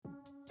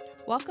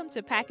Welcome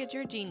to Package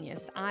Your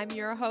Genius. I'm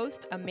your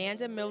host,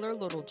 Amanda Miller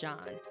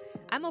Littlejohn.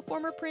 I'm a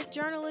former print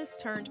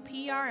journalist turned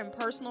PR and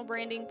personal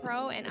branding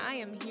pro, and I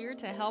am here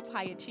to help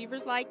high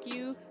achievers like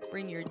you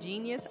bring your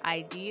genius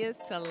ideas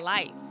to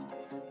life.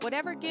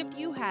 Whatever gift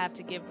you have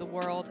to give the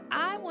world,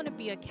 I want to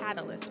be a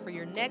catalyst for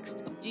your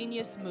next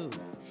genius move.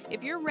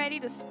 If you're ready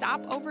to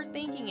stop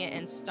overthinking it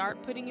and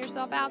start putting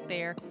yourself out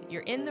there,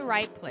 you're in the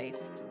right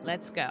place.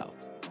 Let's go.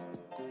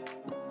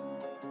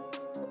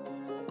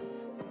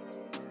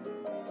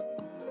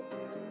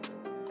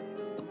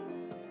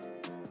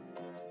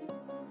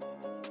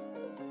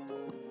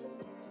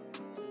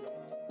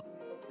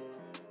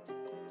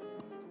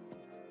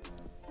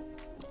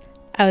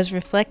 I was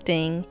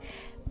reflecting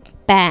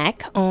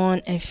back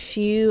on a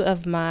few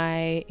of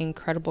my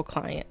incredible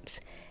clients,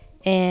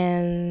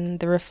 and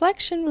the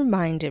reflection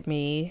reminded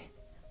me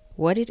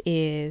what it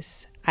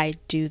is I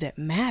do that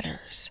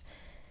matters,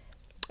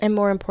 and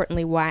more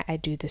importantly, why I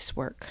do this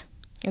work.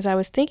 As I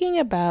was thinking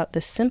about the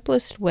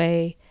simplest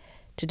way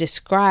to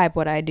describe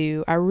what I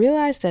do, I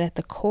realized that at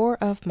the core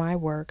of my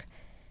work,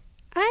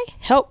 I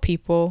help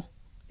people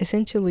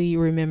essentially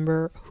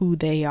remember who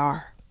they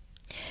are.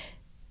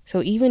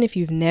 So even if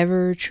you've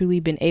never truly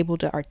been able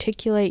to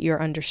articulate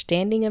your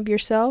understanding of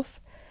yourself,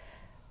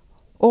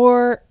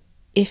 or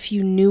if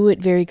you knew it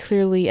very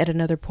clearly at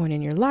another point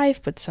in your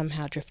life, but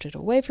somehow drifted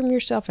away from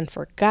yourself and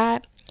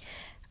forgot,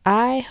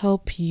 I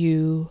help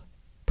you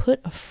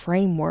put a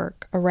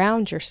framework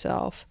around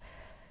yourself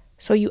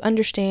so you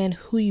understand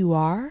who you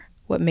are,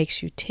 what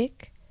makes you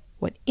tick,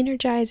 what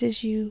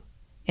energizes you,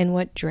 and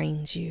what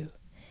drains you.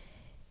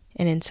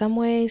 And in some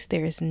ways,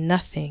 there is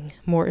nothing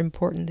more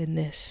important than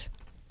this.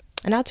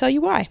 And I'll tell you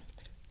why.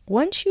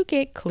 Once you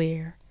get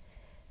clear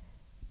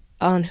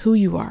on who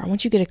you are,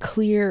 once you get a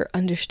clear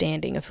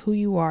understanding of who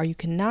you are, you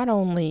can not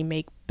only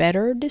make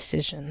better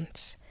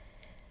decisions,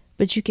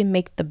 but you can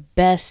make the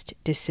best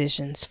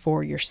decisions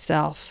for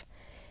yourself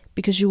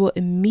because you will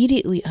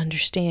immediately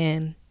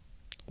understand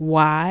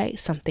why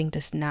something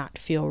does not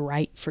feel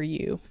right for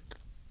you.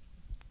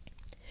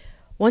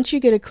 Once you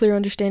get a clear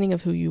understanding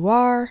of who you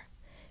are,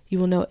 you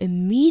will know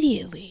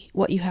immediately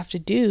what you have to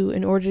do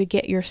in order to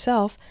get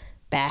yourself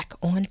back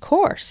on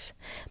course.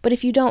 But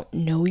if you don't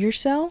know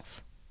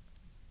yourself,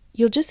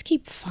 you'll just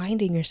keep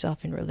finding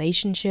yourself in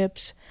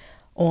relationships,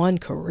 on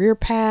career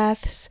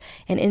paths,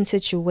 and in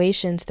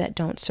situations that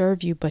don't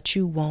serve you, but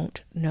you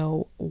won't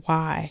know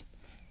why.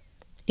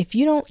 If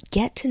you don't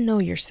get to know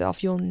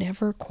yourself, you'll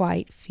never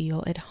quite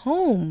feel at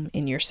home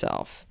in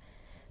yourself,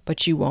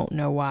 but you won't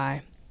know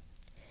why.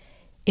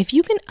 If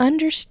you can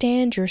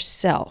understand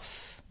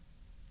yourself,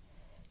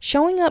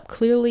 showing up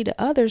clearly to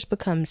others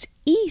becomes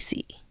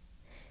easy.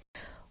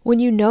 When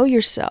you know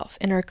yourself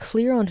and are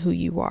clear on who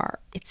you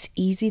are, it's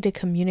easy to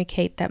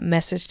communicate that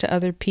message to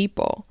other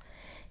people.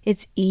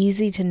 It's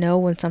easy to know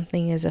when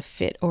something is a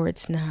fit or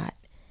it's not.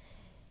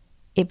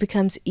 It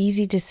becomes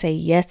easy to say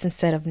yes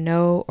instead of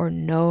no, or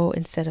no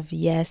instead of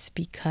yes,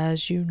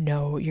 because you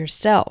know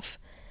yourself.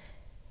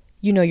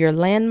 You know your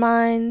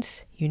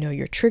landmines, you know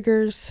your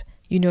triggers,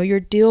 you know your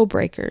deal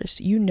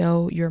breakers, you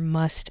know your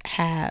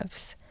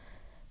must-haves.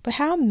 But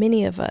how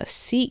many of us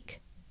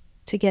seek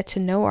to get to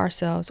know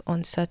ourselves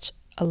on such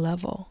a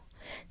level,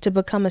 to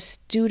become a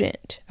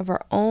student of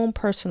our own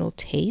personal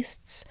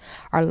tastes,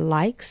 our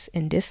likes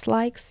and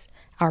dislikes,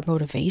 our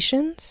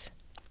motivations?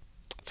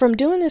 From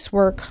doing this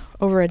work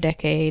over a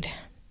decade,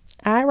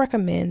 I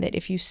recommend that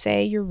if you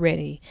say you're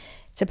ready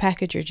to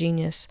package your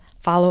genius,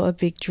 follow a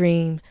big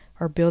dream,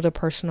 or build a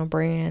personal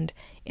brand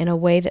in a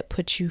way that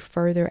puts you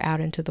further out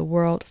into the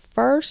world,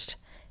 first,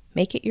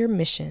 make it your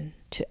mission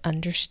to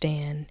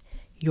understand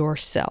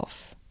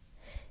yourself.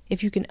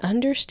 If you can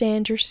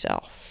understand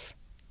yourself,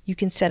 you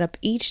can set up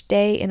each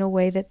day in a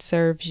way that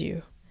serves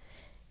you.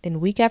 Then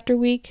week after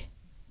week,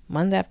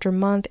 month after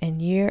month,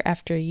 and year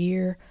after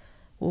year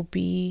will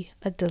be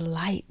a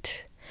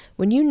delight.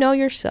 When you know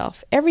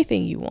yourself,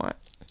 everything you want,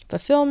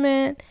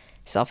 fulfillment,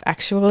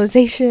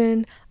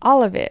 self-actualization,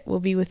 all of it will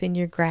be within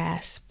your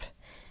grasp.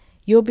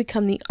 You'll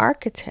become the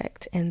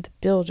architect and the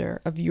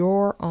builder of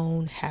your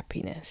own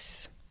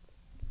happiness.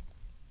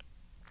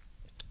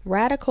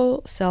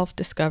 Radical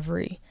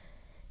self-discovery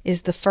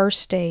is the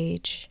first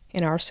stage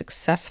in our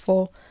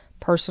successful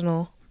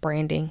personal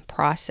branding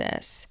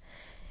process.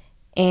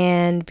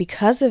 And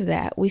because of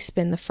that, we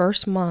spend the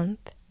first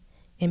month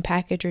in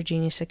Package Your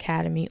Genius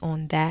Academy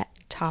on that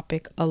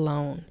topic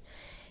alone.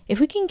 If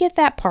we can get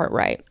that part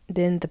right,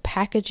 then the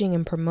packaging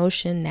and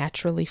promotion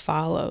naturally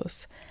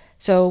follows.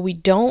 So we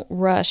don't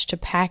rush to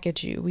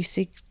package you. We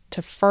seek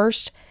to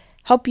first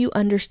help you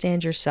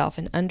understand yourself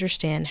and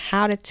understand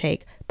how to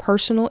take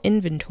personal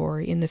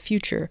inventory in the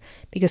future,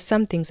 because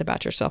some things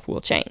about yourself will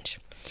change.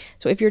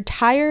 So if you're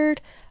tired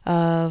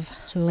of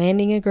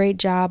landing a great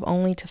job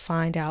only to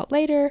find out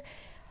later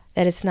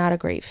that it's not a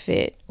great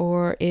fit,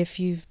 or if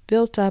you've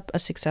built up a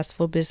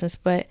successful business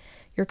but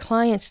your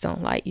clients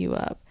don't light you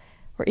up,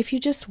 or if you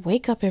just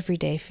wake up every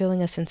day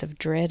feeling a sense of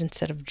dread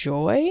instead of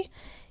joy,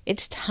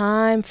 it's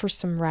time for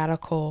some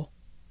radical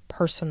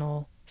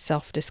personal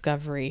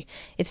self-discovery.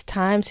 It's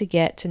time to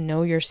get to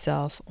know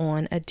yourself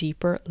on a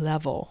deeper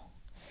level.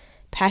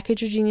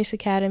 Package Your Genius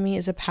Academy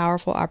is a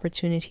powerful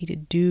opportunity to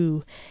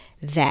do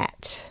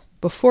that.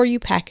 Before you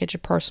package a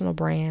personal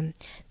brand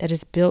that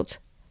is built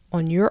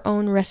on your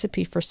own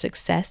recipe for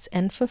success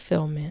and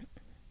fulfillment,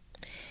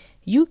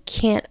 you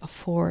can't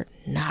afford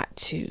not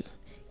to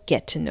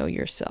get to know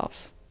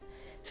yourself.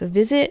 So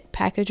visit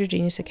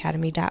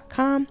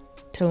packageyourgeniusacademy.com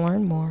to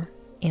learn more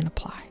and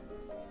apply.